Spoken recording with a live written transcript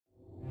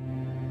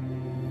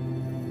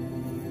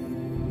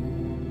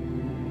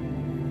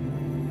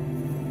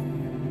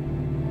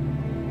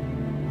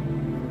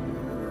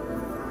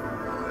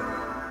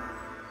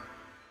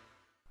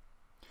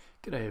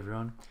G'day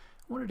everyone.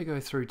 I wanted to go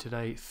through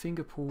today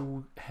finger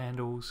pull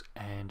handles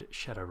and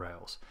shadow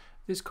rails.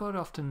 There's quite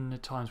often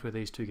times where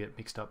these two get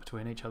mixed up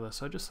between each other,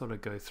 so I just thought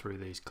I'd go through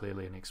these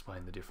clearly and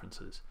explain the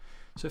differences.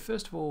 So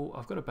first of all,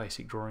 I've got a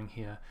basic drawing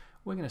here.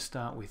 We're going to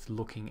start with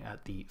looking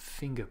at the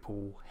finger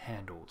pull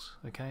handles.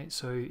 Okay,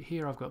 so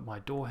here I've got my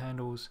door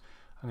handles.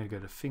 I'm going to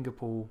go to finger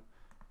pull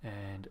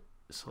and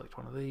select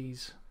one of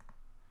these.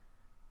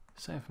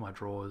 Same for my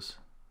drawers.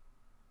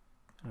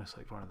 I'm going to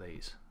select one of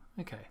these.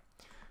 Okay.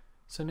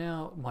 So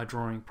now my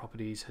drawing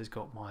properties has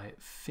got my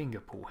finger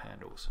pull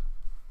handles.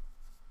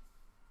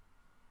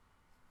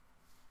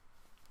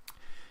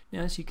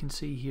 Now as you can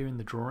see here in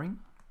the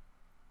drawing,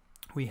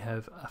 we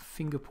have a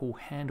finger pull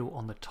handle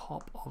on the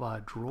top of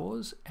our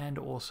drawers and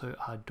also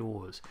our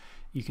doors.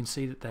 You can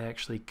see that they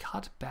actually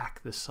cut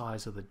back the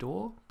size of the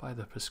door by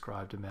the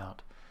prescribed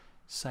amount.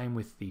 Same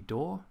with the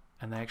door,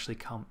 and they actually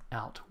come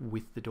out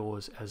with the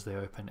doors as they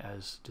open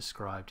as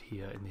described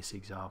here in this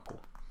example.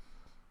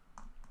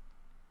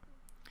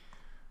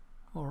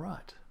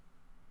 Alright,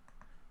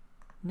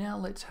 now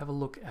let's have a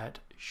look at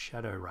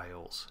shadow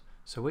rails.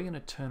 So we're going to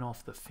turn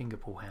off the finger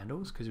pull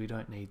handles because we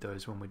don't need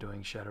those when we're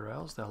doing shadow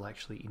rails. They'll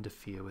actually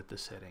interfere with the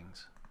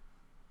settings.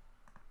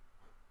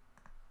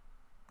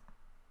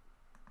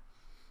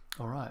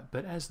 Alright,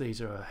 but as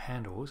these are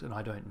handles and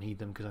I don't need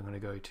them because I'm going to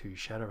go to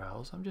shadow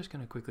rails, I'm just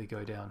going to quickly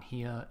go down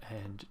here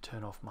and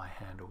turn off my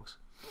handles.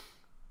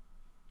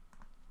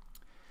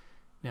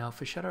 Now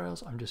for shadow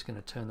rails, I'm just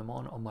going to turn them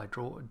on my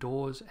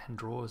doors and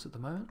drawers at the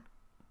moment.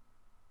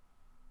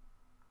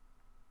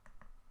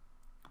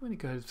 I'm going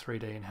to go to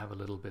 3D and have a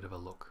little bit of a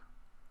look.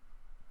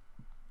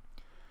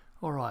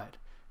 Alright,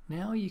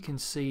 now you can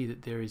see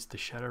that there is the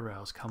shadow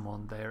rails come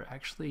on. They're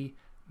actually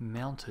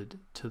mounted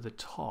to the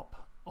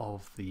top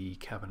of the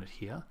cabinet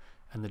here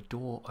and the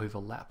door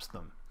overlaps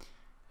them.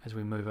 As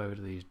we move over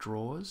to these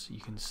drawers,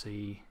 you can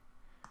see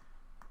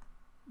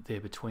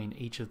they're between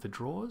each of the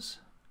drawers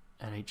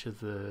and each of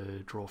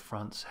the drawer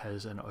fronts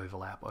has an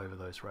overlap over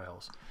those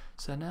rails.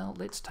 So now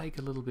let's take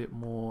a little bit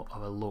more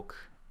of a look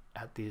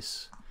at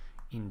this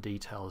in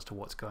detail as to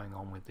what's going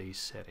on with these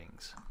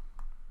settings.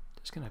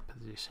 Just going to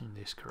position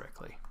this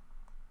correctly.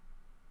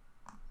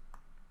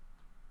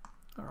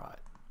 Alright.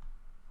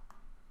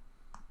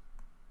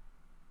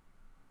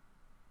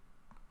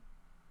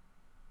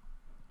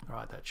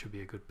 Alright, that should be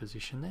a good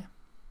position there.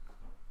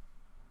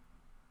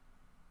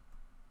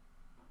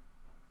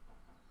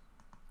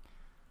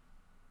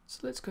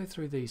 So let's go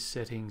through these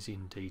settings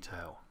in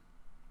detail.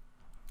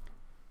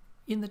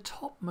 In the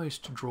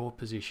topmost drawer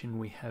position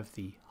we have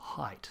the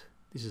height.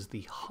 This is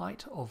the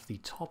height of the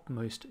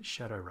topmost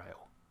shadow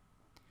rail.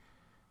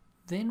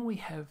 Then we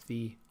have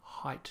the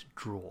height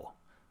drawer,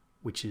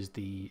 which is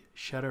the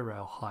shadow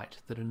rail height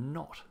that are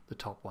not the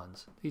top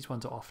ones. These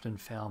ones are often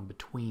found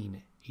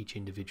between each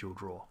individual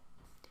drawer.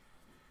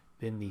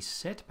 Then the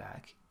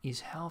setback is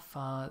how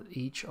far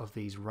each of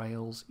these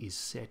rails is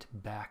set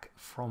back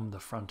from the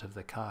front of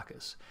the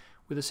carcass.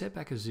 With a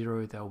setback of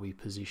 0, they'll be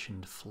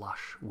positioned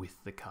flush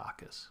with the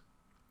carcass.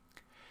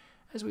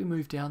 As we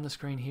move down the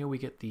screen here, we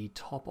get the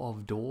top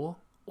of door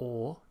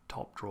or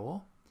top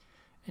drawer,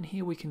 and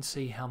here we can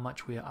see how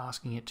much we are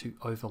asking it to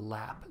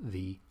overlap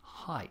the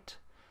height.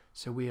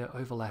 So we are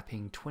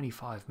overlapping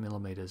 25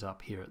 millimeters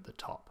up here at the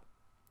top.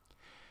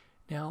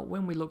 Now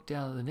when we look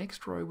down at the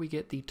next row, we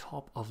get the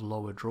top of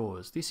lower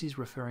drawers. This is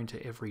referring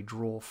to every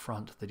drawer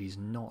front that is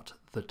not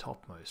the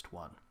topmost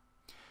one.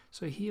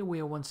 So here we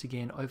are once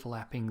again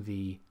overlapping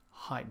the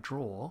height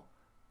drawer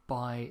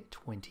by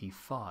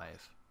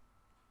 25.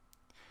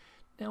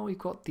 Now we've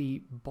got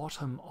the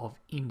bottom of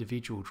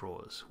individual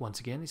drawers. Once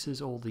again, this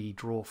is all the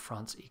drawer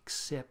fronts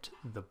except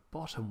the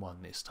bottom one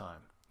this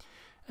time.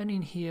 And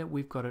in here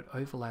we've got it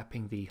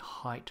overlapping the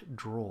height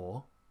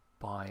drawer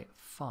by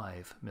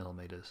 5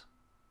 millimeters.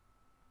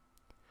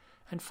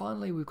 And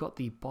finally we've got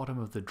the bottom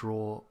of the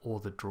drawer or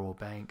the drawer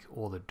bank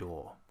or the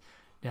door.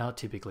 Now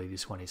typically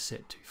this one is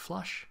set to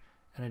flush,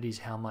 and it is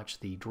how much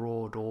the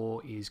drawer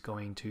door is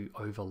going to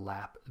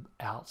overlap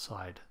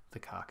outside the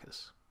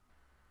carcass.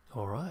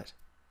 Alright.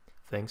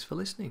 Thanks for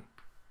listening.